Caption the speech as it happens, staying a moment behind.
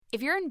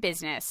If you're in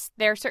business,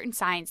 there are certain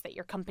signs that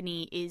your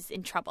company is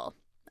in trouble.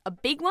 A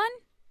big one,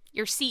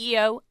 your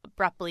CEO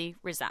abruptly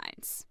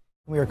resigns.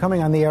 We are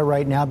coming on the air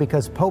right now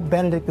because Pope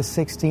Benedict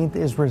XVI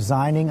is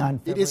resigning on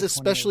February 28th. It is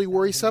especially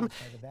worrisome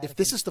if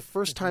this is the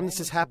first time this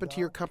has happened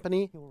to your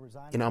company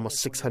in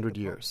almost 600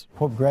 years.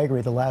 Pope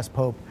Gregory, the last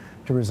pope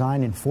to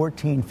resign in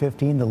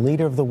 1415, the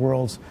leader of the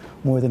world's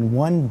more than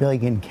 1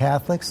 billion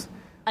Catholics.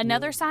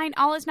 Another sign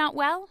all is not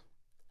well?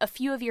 A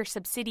few of your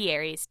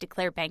subsidiaries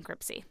declare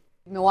bankruptcy.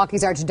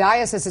 Milwaukee's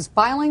archdiocese is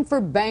filing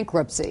for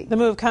bankruptcy. The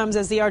move comes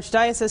as the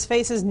archdiocese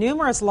faces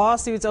numerous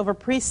lawsuits over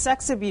priest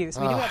sex abuse.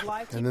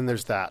 And then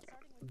there's that.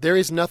 There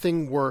is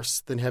nothing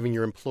worse than having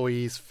your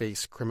employees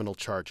face criminal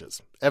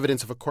charges.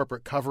 Evidence of a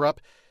corporate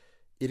cover-up.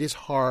 It is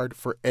hard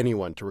for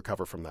anyone to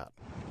recover from that.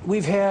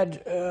 We've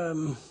had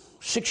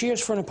 6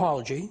 years for an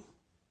apology.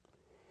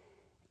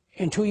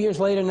 And 2 years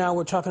later now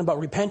we're talking about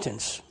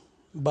repentance.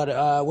 But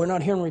we're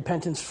not hearing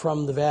repentance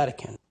from the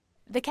Vatican.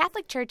 The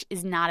Catholic Church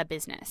is not a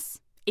business.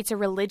 It's a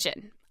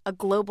religion, a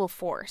global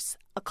force,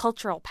 a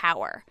cultural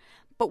power.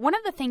 But one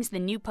of the things the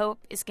new pope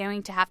is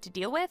going to have to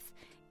deal with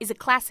is a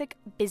classic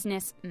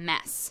business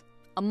mess.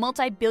 A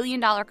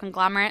multi-billion-dollar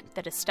conglomerate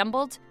that has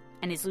stumbled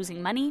and is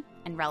losing money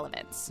and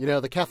relevance. You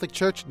know, the Catholic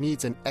Church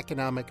needs an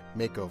economic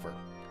makeover.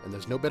 And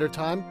there's no better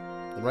time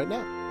than right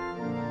now.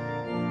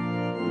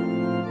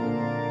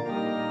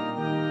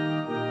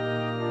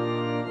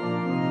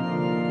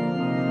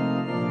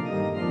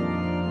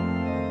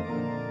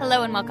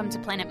 Hello and welcome to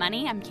Planet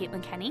Money. I'm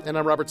Caitlin Kenny. And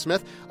I'm Robert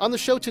Smith. On the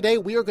show today,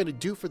 we are going to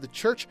do for the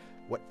church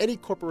what any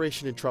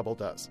corporation in trouble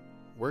does.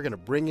 We're going to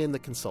bring in the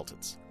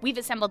consultants. We've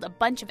assembled a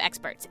bunch of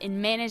experts in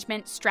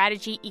management,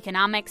 strategy,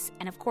 economics,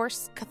 and of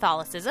course,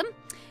 Catholicism.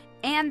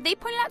 And they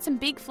pointed out some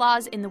big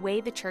flaws in the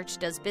way the church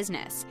does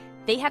business.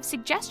 They have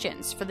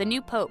suggestions for the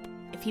new pope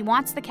if he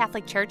wants the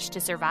Catholic Church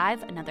to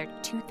survive another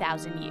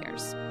 2,000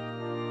 years.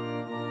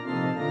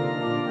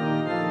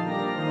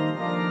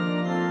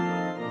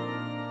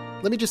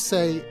 Let me just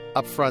say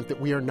up front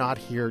that we are not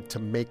here to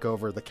make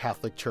over the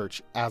Catholic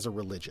Church as a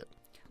religion.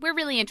 We're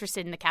really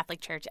interested in the Catholic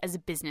Church as a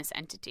business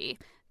entity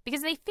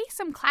because they face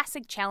some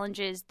classic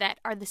challenges that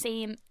are the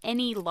same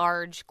any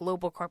large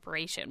global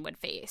corporation would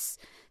face.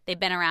 They've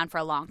been around for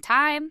a long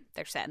time,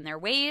 they're set in their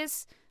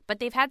ways, but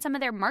they've had some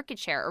of their market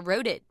share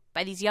eroded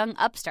by these young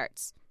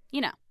upstarts.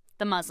 You know,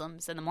 the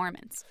Muslims and the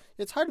Mormons.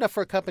 It's hard enough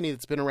for a company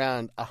that's been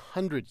around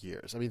 100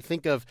 years. I mean,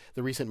 think of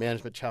the recent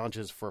management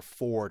challenges for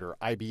Ford or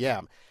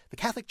IBM. The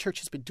Catholic Church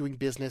has been doing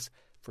business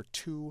for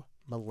 2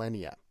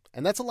 millennia.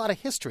 And that's a lot of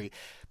history.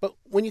 But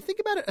when you think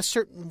about it a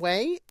certain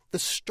way, the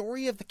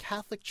story of the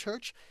Catholic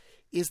Church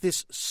is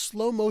this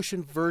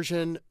slow-motion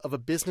version of a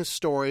business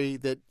story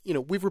that, you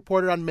know, we've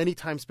reported on many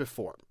times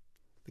before.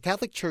 The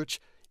Catholic Church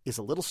is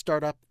a little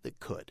startup that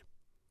could.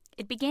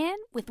 It began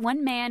with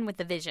one man with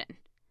a vision.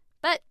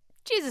 But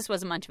Jesus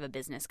wasn't much of a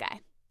business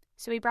guy.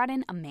 So he brought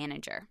in a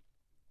manager.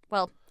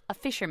 Well, a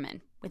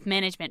fisherman with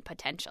management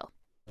potential.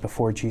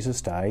 Before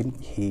Jesus died,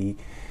 he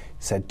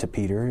said to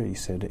Peter, he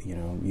said,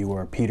 you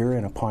are Peter,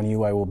 and upon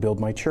you I will build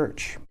my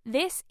church.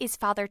 This is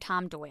Father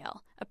Tom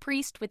Doyle, a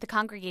priest with the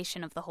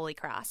Congregation of the Holy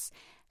Cross.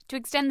 To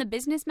extend the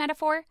business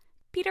metaphor,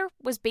 Peter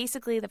was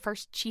basically the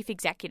first chief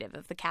executive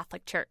of the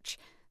Catholic Church,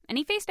 and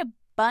he faced a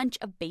bunch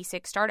of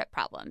basic startup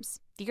problems.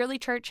 The early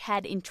church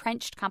had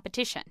entrenched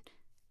competition,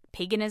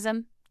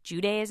 paganism,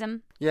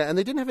 Judaism. Yeah, and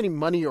they didn't have any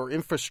money or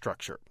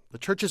infrastructure. The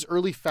church's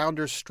early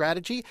founders'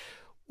 strategy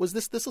was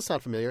this will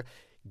sound familiar,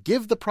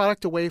 give the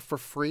product away for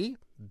free,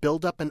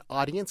 build up an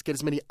audience, get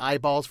as many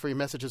eyeballs for your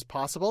message as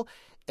possible,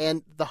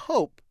 and the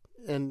hope,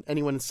 and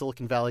anyone in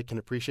Silicon Valley can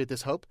appreciate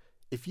this hope,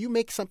 if you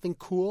make something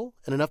cool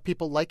and enough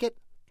people like it,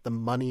 the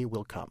money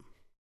will come.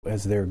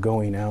 As they're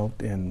going out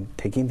and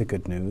taking the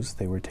good news,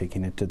 they were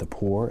taking it to the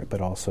poor,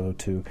 but also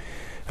to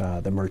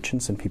the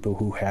merchants and people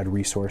who had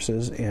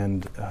resources.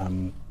 And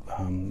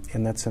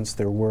in that sense,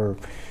 there were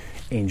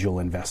angel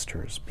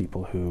investors,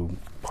 people who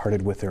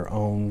parted with their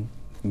own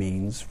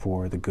means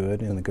for the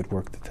good and the good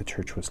work that the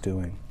church was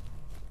doing.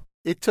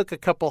 It took a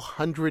couple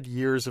 100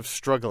 years of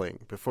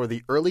struggling before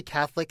the early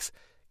Catholics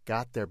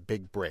got their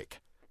big break.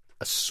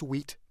 A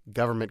sweet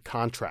government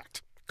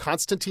contract.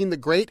 Constantine the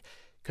Great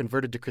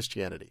converted to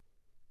Christianity.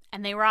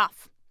 And they were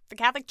off. The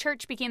Catholic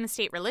Church became the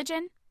state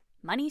religion.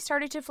 Money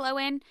started to flow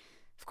in.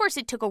 Of course,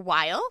 it took a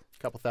while. A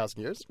couple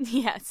thousand years.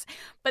 Yes.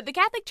 But the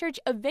Catholic Church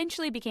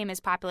eventually became as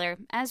popular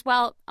as,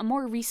 well, a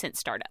more recent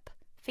startup,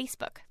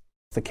 Facebook.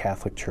 The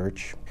Catholic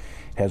Church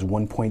has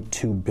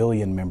 1.2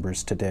 billion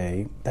members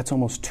today. That's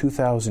almost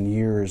 2,000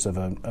 years of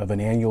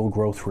an annual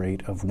growth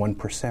rate of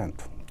 1%.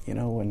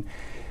 And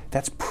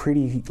that's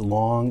pretty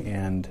long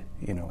and,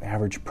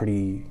 average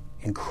pretty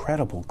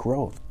incredible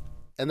growth.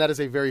 And that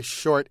is a very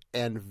short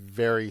and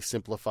very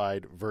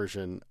simplified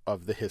version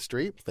of the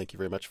history. Thank you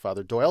very much,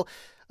 Father Doyle.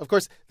 Of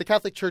course, the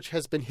Catholic Church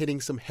has been hitting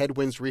some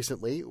headwinds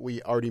recently.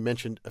 We already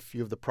mentioned a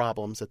few of the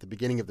problems at the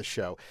beginning of the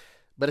show.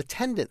 But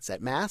attendance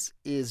at Mass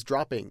is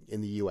dropping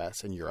in the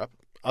U.S. and Europe.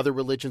 Other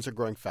religions are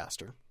growing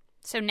faster.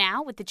 So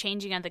now, with the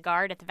changing of the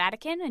guard at the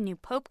Vatican, a new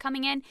pope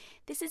coming in,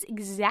 this is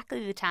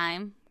exactly the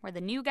time where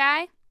the new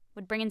guy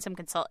would bring in some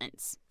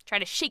consultants, try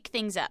to shake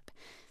things up.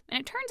 And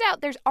it turns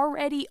out there's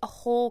already a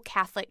whole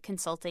Catholic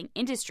consulting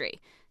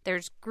industry.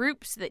 There's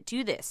groups that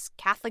do this,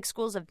 Catholic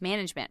schools of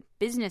management,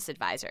 business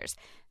advisors.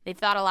 They've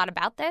thought a lot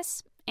about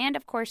this, and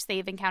of course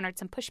they've encountered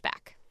some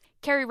pushback.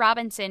 Carrie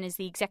Robinson is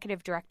the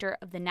executive director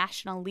of the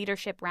National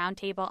Leadership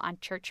Roundtable on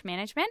Church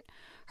Management.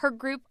 Her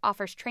group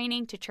offers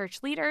training to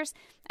church leaders,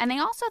 and they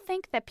also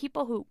think that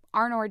people who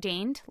aren't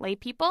ordained, lay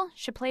people,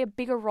 should play a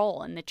bigger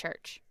role in the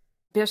church.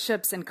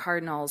 Bishops and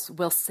cardinals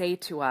will say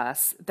to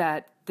us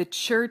that the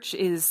church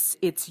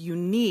it's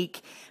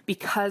unique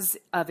because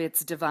of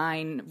its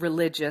divine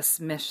religious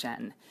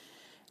mission.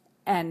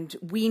 And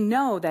we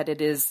know that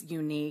it is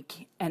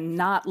unique and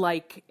not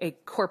like a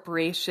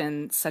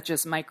corporation such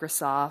as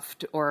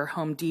Microsoft or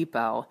Home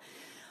Depot,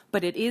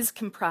 but it is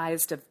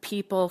comprised of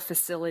people,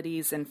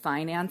 facilities, and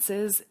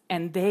finances,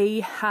 and they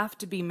have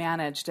to be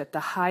managed at the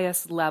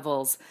highest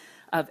levels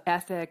of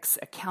ethics,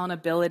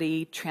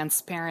 accountability,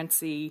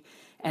 transparency,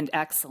 and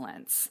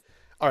excellence.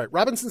 All right,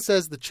 Robinson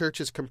says the church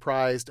is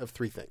comprised of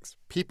three things: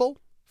 people,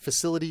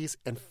 facilities,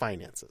 and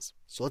finances.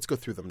 So let's go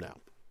through them now.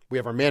 We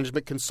have our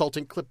management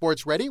consultant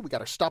clipboards ready. We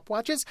got our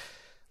stopwatches.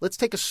 Let's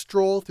take a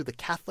stroll through the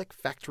Catholic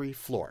factory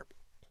floor.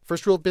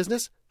 First rule of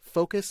business,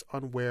 focus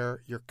on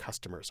where your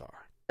customers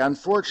are.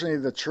 Unfortunately,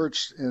 the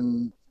church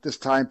in this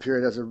time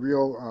period has a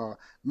real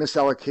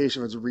misallocation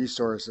of its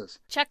resources.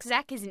 Chuck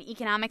Zeck is an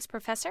economics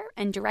professor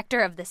and director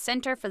of the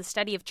Center for the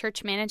Study of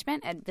Church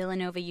Management at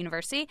Villanova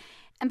University.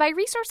 And by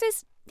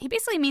resources, he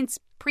basically means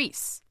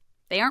priests.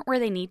 They aren't where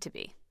they need to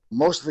be.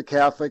 Most of the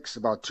Catholics,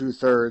 about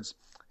 2/3,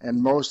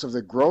 and most of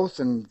the growth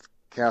in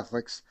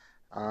Catholics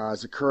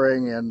is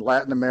occurring in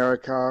Latin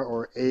America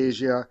or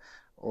Asia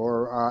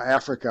or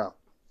Africa.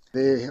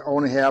 They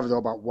only have, though,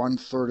 about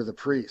 1/3 of the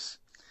priests.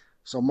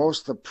 So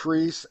most of the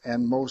priests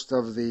and most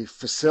of the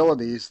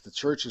facilities, the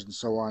churches and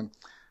so on,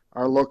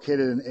 are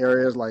located in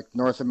areas like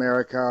North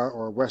America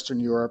or Western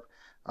Europe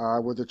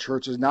where the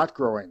church is not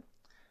growing.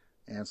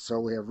 And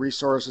so we have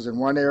resources in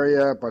one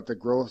area, but the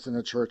growth in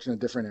the church in a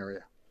different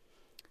area.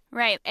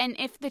 Right. And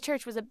if the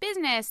church was a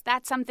business,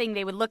 that's something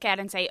they would look at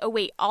and say, oh,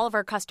 wait, all of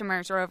our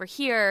customers are over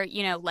here.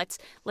 You know, let's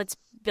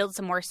build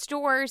some more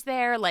stores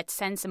there. Let's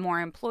send some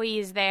more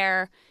employees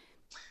there.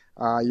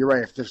 You're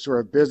right. If this were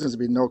a business,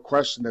 there'd be no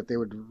question that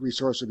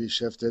resources would be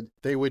shifted.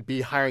 They would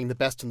be hiring the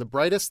best and the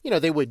brightest. You know,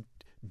 they would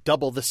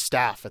double the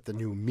staff at the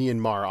new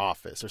Myanmar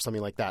office or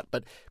something like that.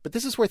 But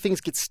this is where things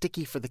get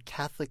sticky for the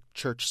Catholic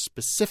Church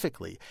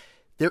specifically.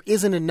 There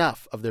isn't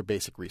enough of their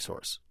basic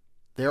resource.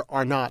 There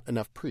are not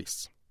enough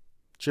priests.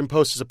 Jim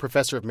Post is a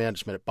professor of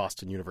management at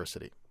Boston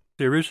University.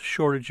 There is a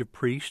shortage of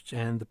priests,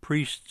 and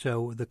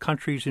the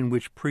countries in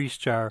which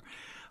priests are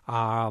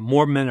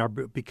more men are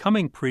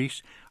becoming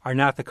priests are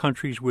not the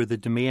countries where the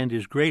demand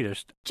is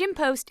greatest. Jim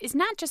Post is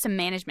not just a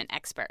management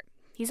expert.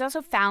 He's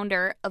also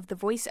founder of the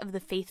Voice of the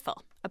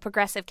Faithful, a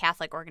progressive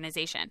Catholic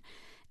organization.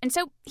 And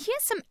so he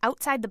has some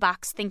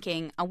outside-the-box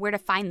thinking on where to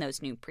find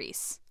those new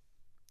priests.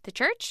 The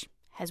church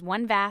has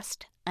one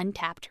vast,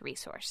 untapped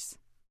resource.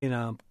 In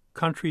a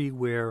country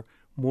where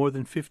more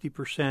than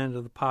 50%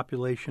 of the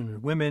population are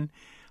women,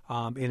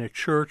 in a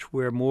church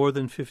where more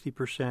than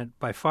 50%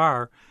 by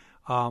far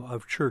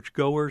of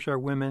churchgoers are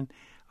women.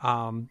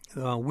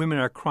 Women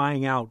are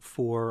crying out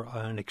for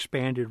an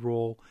expanded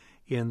role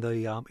in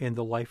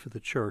the life of the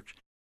church.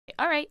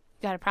 All right,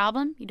 you got a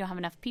problem? You don't have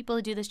enough people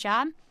to do this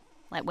job?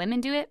 Let women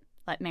do it.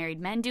 Let married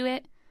men do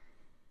it.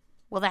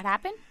 Will that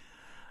happen?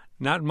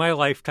 Not in my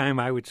lifetime,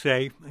 I would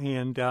say.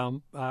 And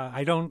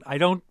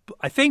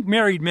I think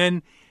married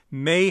men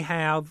may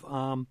have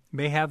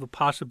a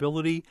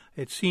possibility.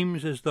 It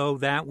seems as though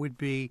that would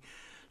be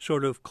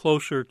sort of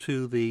closer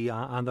to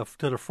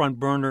the front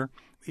burner.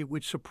 It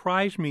would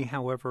surprise me,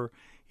 however,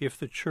 if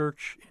the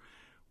church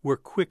were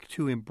quick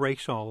to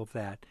embrace all of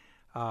that.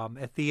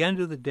 At the end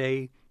of the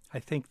day, I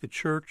think the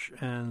church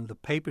and the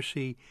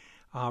papacy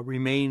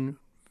remain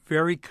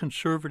very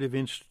conservative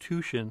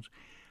institutions,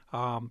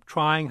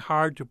 trying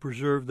hard to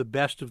preserve the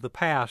best of the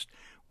past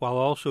while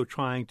also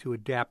trying to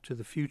adapt to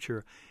the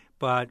future.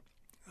 But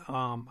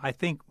I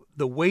think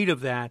the weight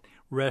of that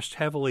rests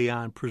heavily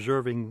on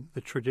preserving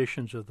the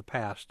traditions of the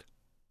past.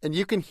 And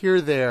you can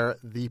hear there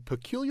the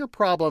peculiar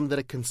problem that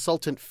a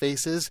consultant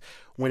faces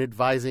when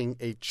advising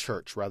a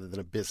church rather than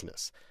a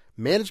business.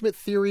 Management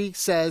theory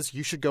says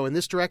you should go in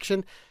this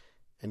direction,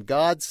 and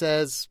God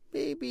says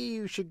maybe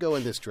you should go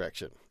in this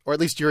direction, or at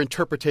least your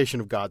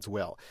interpretation of God's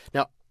will.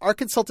 Now, our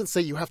consultants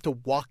say you have to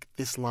walk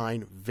this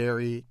line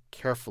very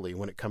carefully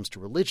when it comes to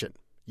religion.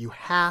 You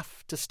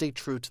have to stay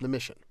true to the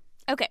mission.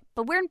 Okay,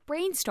 but we're in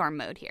brainstorm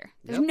mode here.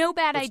 There's no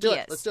bad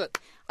ideas. Let's do it.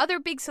 Other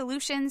big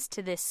solutions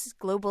to this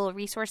global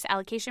resource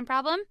allocation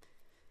problem?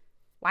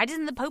 Why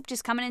doesn't the Pope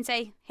just come in and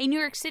say, hey, New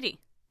York City,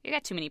 you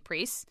got too many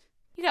priests.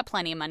 You got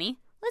plenty of money.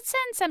 Let's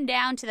send some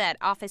down to that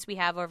office we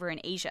have over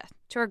in Asia,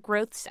 to our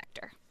growth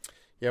sector.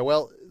 Yeah,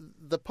 well,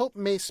 the Pope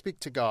may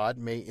speak to God,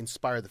 may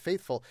inspire the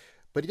faithful,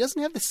 but he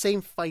doesn't have the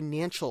same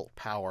financial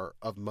power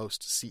of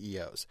most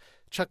CEOs.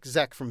 Chuck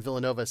Zeck from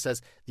Villanova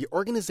says the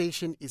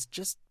organization is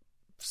just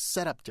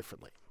set up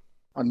differently.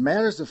 On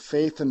matters of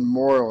faith and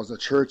morals, the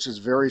church is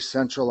very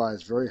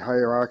centralized, very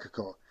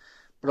hierarchical.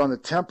 But on the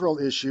temporal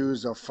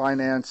issues of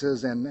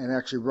finances and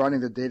actually running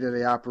the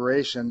day-to-day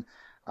operation,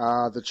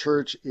 the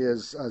church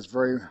is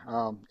very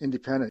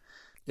independent.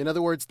 In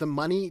other words, the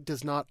money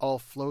does not all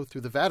flow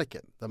through the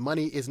Vatican. The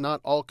money is not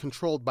all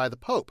controlled by the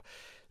Pope.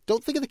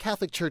 Don't think of the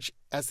Catholic Church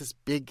as this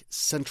big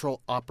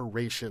central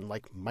operation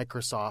like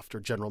Microsoft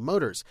or General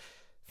Motors.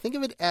 Think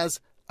of it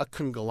as a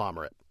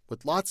conglomerate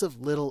with lots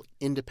of little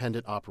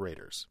independent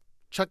operators.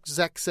 Chuck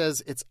Zeck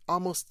says it's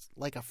almost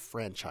like a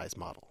franchise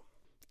model.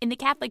 In the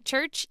Catholic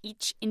Church,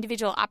 each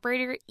individual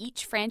operator,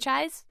 each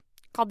franchise,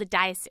 called the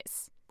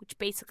diocese, which is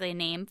basically a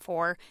name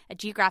for a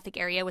geographic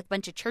area with a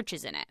bunch of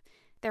churches in it.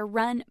 They're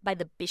run by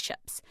the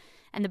bishops.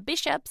 And the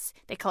bishops,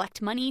 they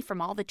collect money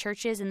from all the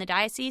churches in the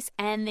diocese,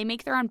 and they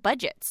make their own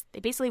budgets. They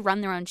basically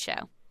run their own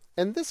show.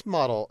 And this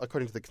model,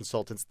 according to the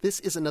consultants, this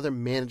is another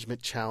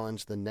management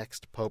challenge the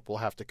next pope will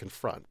have to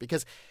confront.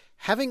 Because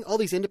having all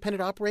these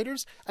independent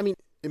operators,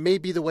 it may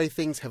be the way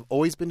things have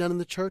always been done in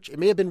the church. It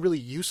may have been really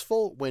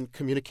useful when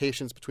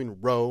communications between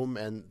Rome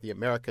and the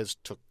Americas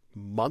took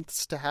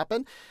months to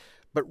happen.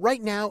 But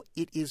right now,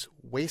 it is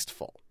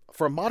wasteful.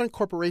 For a modern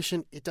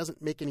corporation, it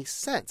doesn't make any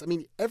sense.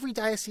 Every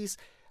diocese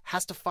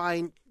has to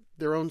find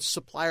their own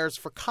suppliers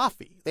for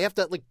coffee. They have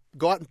to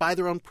go out and buy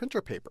their own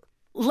printer paper.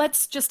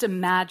 Let's just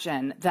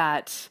imagine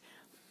that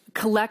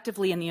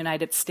collectively in the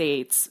United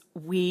States,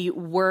 we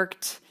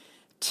worked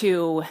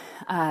to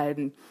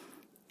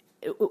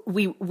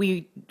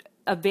we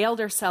availed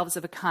ourselves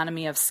of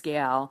economy of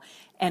scale,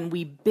 and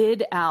we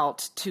bid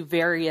out to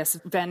various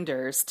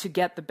vendors to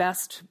get the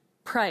best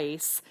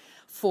price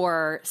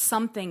for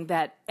something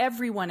that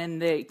everyone in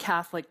the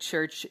Catholic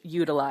Church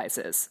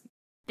utilizes.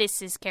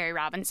 This is Carrie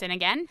Robinson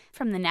again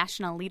from the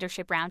National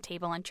Leadership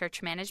Roundtable on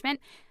Church Management.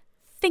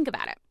 Think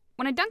about it.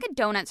 When a Dunkin'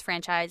 Donuts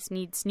franchise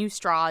needs new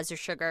straws or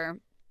sugar,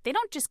 they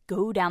don't just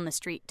go down the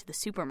street to the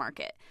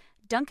supermarket.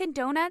 Dunkin'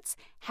 Donuts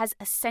has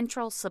a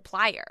central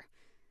supplier.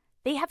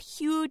 They have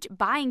huge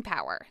buying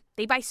power.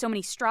 They buy so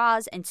many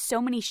straws and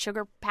so many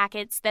sugar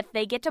packets that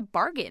they get to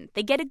bargain.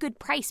 They get a good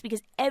price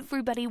because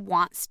everybody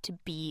wants to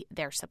be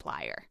their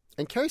supplier.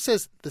 And Carrie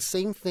says the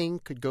same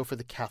thing could go for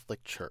the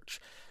Catholic Church.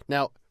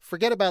 Now,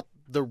 forget about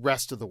the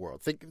rest of the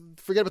world.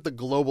 Forget about the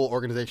global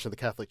organization of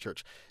the Catholic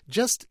Church.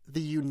 Just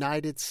the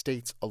United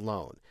States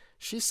alone.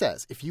 She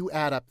says if you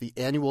add up the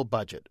annual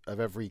budget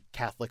of every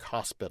Catholic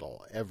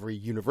hospital, every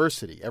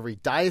university, every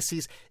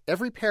diocese,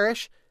 every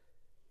parish,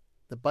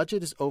 the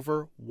budget is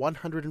over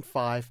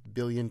 $105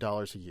 billion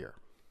a year.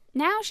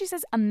 Now, she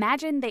says,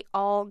 imagine they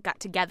all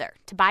got together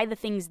to buy the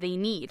things they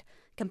need.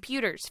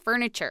 Computers,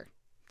 furniture,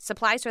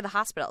 supplies for the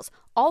hospitals,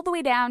 all the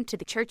way down to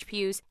the church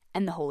pews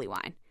and the holy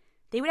wine.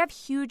 They would have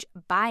huge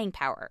buying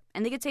power,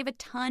 and they could save a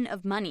ton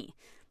of money.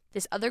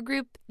 This other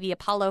group, the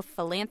Apollo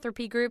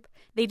Philanthropy Group,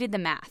 they did the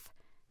math.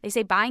 They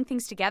say buying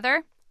things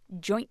together,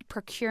 joint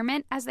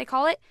procurement as they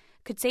call it,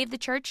 could save the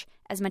church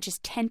as much as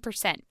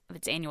 10% of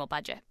its annual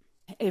budget.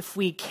 If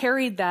we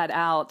carried that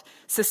out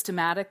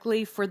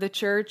systematically for the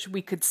church,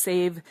 we could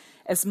save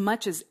as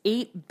much as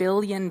 $8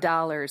 billion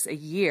a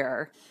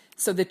year.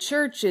 So the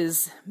church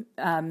is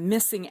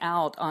missing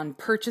out on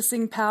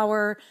purchasing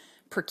power,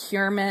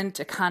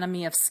 procurement,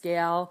 economy of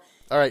scale.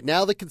 All right,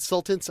 now the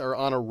consultants are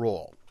on a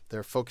roll.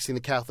 They're focusing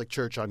the Catholic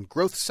Church on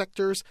growth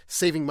sectors,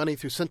 saving money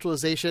through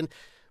centralization.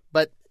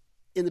 But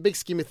in the big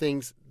scheme of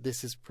things,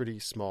 this is pretty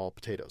small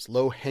potatoes,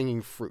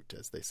 low-hanging fruit,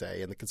 as they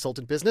say in the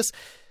consultant business.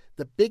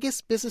 The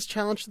biggest business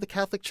challenge to the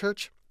Catholic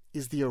Church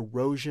is the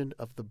erosion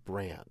of the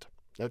brand.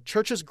 Now,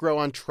 churches grow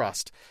on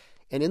trust,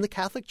 and in the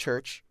Catholic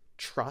Church,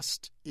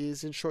 trust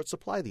is in short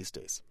supply these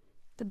days.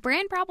 The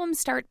brand problems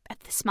start at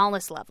the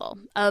smallest level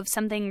of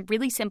something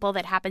really simple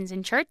that happens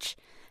in church.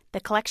 The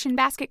collection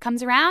basket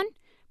comes around,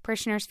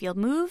 parishioners feel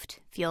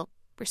moved, feel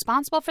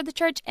responsible for the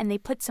church, and they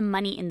put some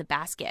money in the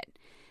basket.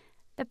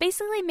 That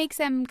basically makes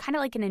them kind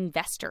of like an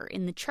investor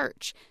in the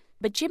church.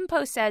 But Jim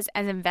Post says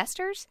as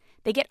investors,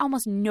 they get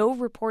almost no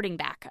reporting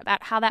back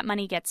about how that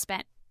money gets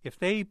spent. If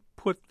they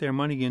put their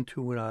money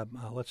into,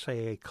 let's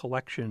say, a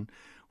collection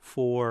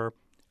for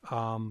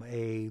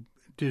a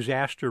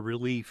disaster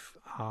relief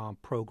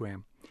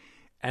program,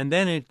 and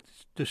then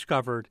it's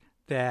discovered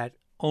that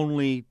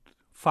only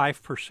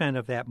 5%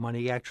 of that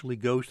money actually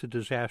goes to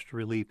disaster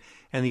relief,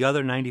 and the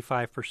other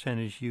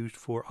 95% is used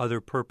for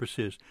other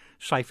purposes,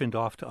 siphoned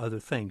off to other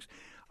things.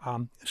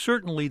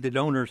 Certainly the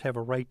donors have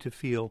a right to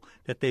feel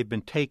that they've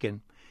been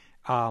taken,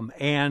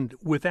 and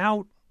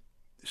without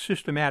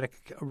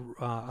systematic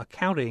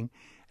accounting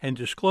and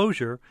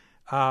disclosure,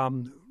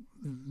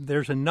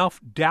 there's enough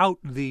doubt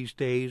these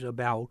days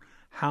about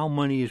how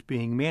money is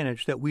being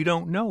managed that we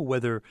don't know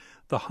whether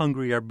the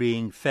hungry are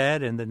being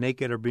fed and the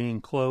naked are being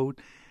clothed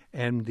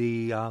and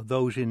the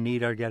those in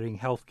need are getting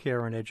health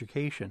care and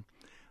education.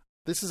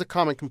 This is a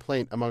common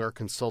complaint among our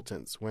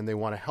consultants when they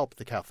want to help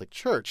the Catholic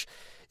Church.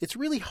 It's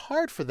really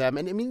hard for them,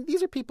 and I mean,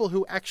 these are people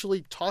who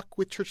actually talk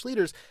with church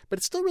leaders, but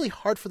it's still really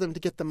hard for them to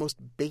get the most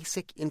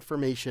basic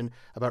information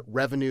about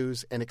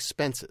revenues and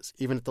expenses,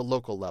 even at the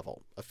local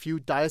level. A few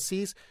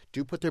dioceses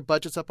do put their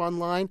budgets up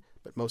online,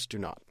 but most do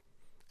not.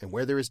 And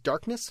where there is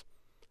darkness,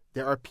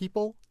 there are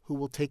people who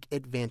will take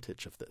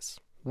advantage of this.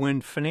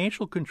 When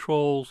financial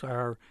controls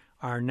are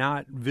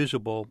not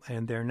visible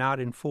and they're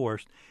not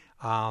enforced,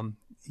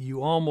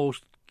 you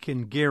almost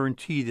can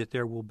guarantee that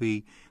there will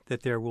be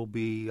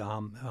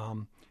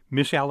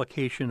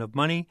misallocation of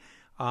money,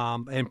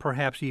 and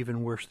perhaps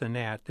even worse than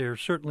that. There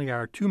certainly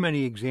are too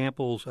many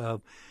examples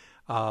of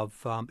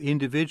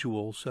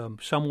individuals,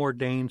 some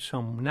ordained,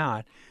 some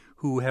not,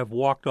 who have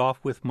walked off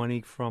with money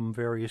from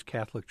various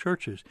Catholic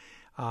churches.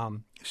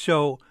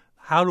 So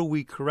how do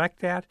we correct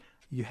that?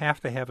 You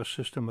have to have a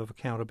system of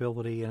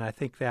accountability, and I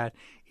think that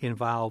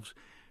involves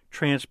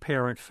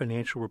transparent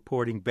financial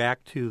reporting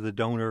back to the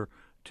donor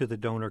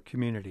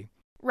community.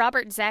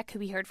 Robert Zeck, who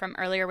we heard from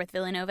earlier with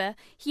Villanova,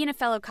 he and a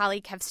fellow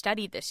colleague have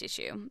studied this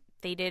issue.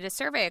 They did a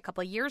survey a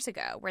couple of years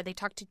ago where they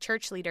talked to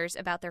church leaders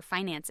about their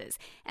finances,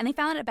 and they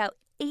found about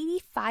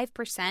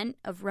 85%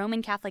 of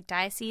Roman Catholic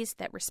dioceses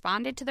that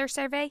responded to their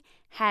survey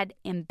had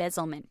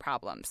embezzlement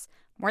problems.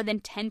 More than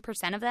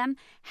 10% of them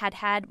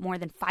had more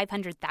than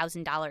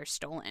 $500,000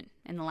 stolen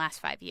in the last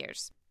 5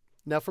 years.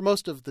 Now, for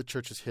most of the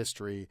church's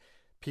history,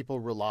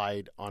 people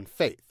relied on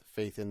faith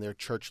in their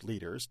church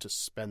leaders to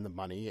spend the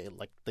money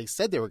like they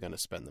said they were going to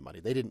spend the money.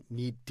 They didn't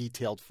need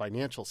detailed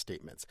financial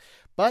statements.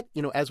 But,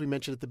 as we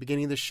mentioned at the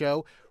beginning of the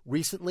show,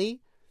 recently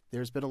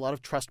there's been a lot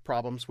of trust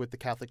problems with the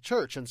Catholic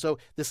Church. And so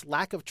this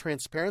lack of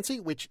transparency,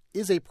 which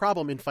is a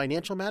problem in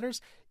financial matters,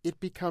 it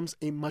becomes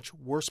a much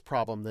worse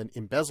problem than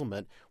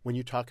embezzlement when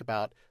you talk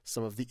about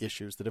some of the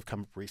issues that have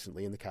come up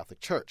recently in the Catholic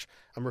Church.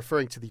 I'm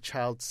referring to the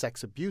child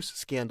sex abuse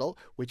scandal,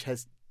 which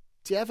has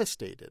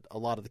devastated a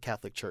lot of the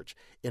Catholic Church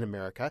in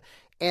America.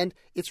 And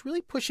it's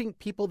really pushing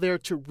people there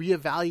to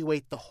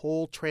reevaluate the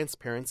whole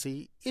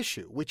transparency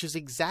issue, which is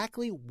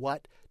exactly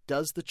what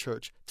does the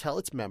church tell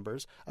its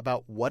members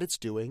about what it's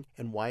doing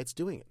and why it's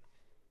doing it.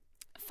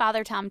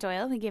 Father Tom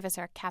Doyle, who gave us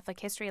our Catholic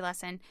history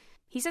lesson,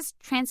 he says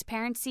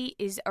transparency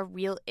is a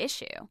real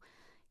issue.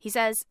 He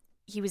says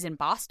he was in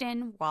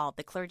Boston while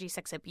the clergy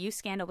sex abuse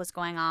scandal was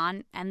going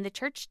on, and the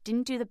church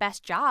didn't do the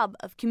best job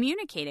of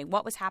communicating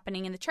what was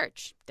happening in the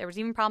church. There was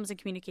even problems in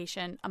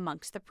communication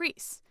amongst the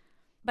priests.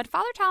 But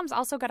Father Tom's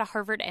also got a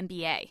Harvard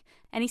MBA,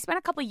 and he spent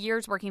a couple of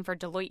years working for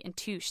Deloitte &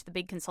 Touche, the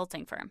big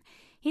consulting firm.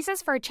 He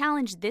says for a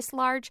challenge this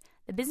large,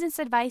 the business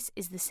advice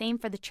is the same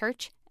for the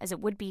church as it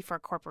would be for a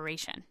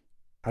corporation.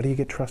 How do you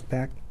get trust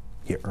back?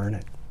 You earn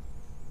it.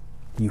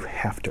 You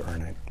have to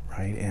earn it,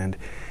 right? And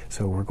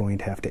so we're going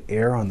to have to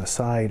err on the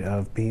side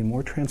of being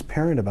more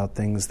transparent about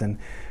things than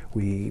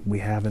we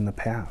have in the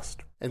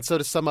past. And so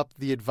to sum up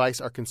the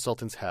advice our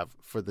consultants have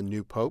for the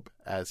new pope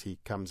as he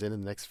comes in the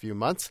next few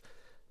months,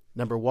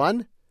 number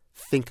 1,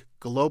 think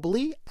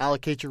globally,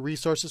 allocate your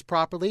resources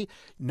properly.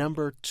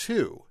 Number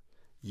 2,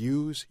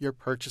 use your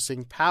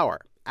purchasing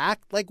power.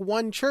 Act like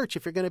one church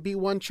if you're going to be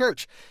one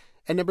church.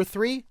 And number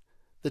 3,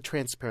 the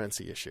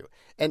transparency issue.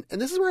 And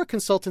this is where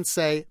consultants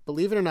say,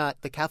 believe it or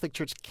not, the Catholic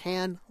Church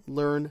can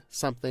learn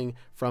something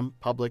from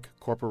public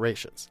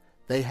corporations.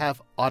 They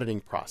have auditing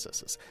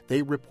processes.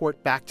 They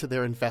report back to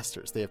their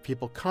investors. They have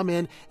people come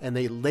in and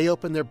they lay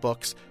open their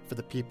books for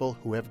the people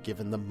who have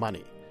given them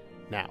money.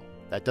 Now,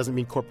 that doesn't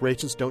mean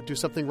corporations don't do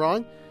something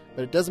wrong,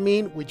 but it does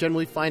mean we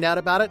generally find out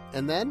about it,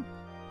 and then,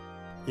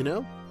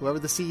 whoever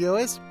the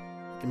CEO is,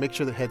 can make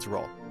sure their heads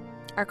roll.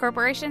 Our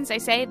corporations, they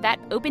say that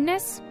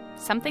openness,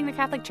 something the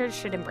Catholic Church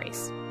should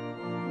embrace.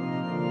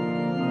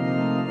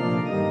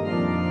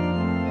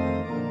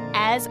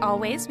 As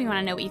always, we want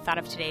to know what you thought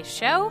of today's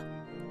show.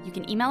 You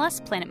can email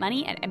us,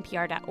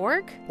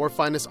 planetmoney@npr.org. Or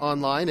find us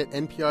online at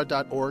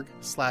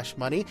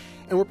npr.org/money.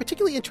 And we're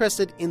particularly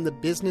interested in the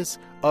business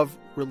of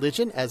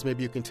religion. As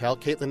maybe you can tell,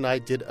 Caitlin and I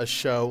did a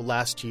show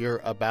last year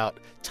about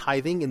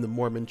tithing in the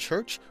Mormon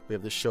Church. We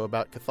have this show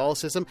about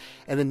Catholicism.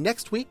 And then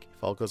next week,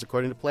 if all goes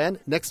according to plan,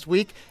 next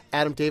week,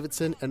 Adam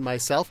Davidson and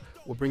myself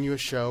will bring you a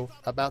show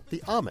about the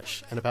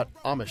Amish and about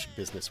Amish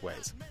business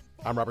ways.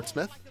 I'm Robert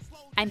Smith.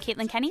 I'm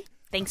Caitlin Kenny.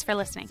 Thanks for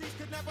listening.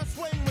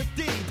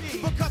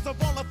 Because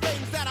of all the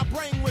things that I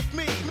bring with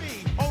me.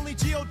 Only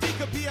G.O.D.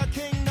 could be a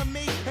king to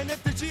me. And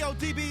if the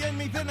G.O.D. be in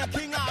me, then a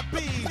king I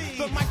be.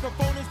 The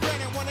microphone is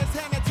granted when it's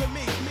handed to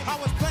me. I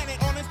was planted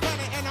on this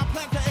planet and I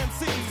plant the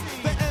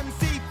MCs. The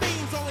MC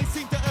fiends only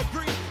seem to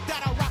agree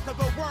that I rock the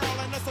world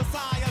and the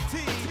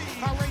society.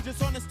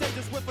 Outrageous on the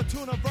stages with a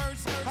tuna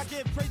verse. I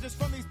give praises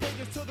from these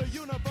pages to the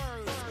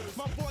universe.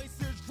 My voice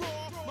is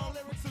raw, my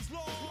lyrics is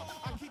law.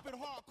 I keep it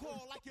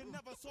hardcore like you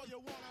never saw you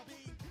wanna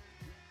be.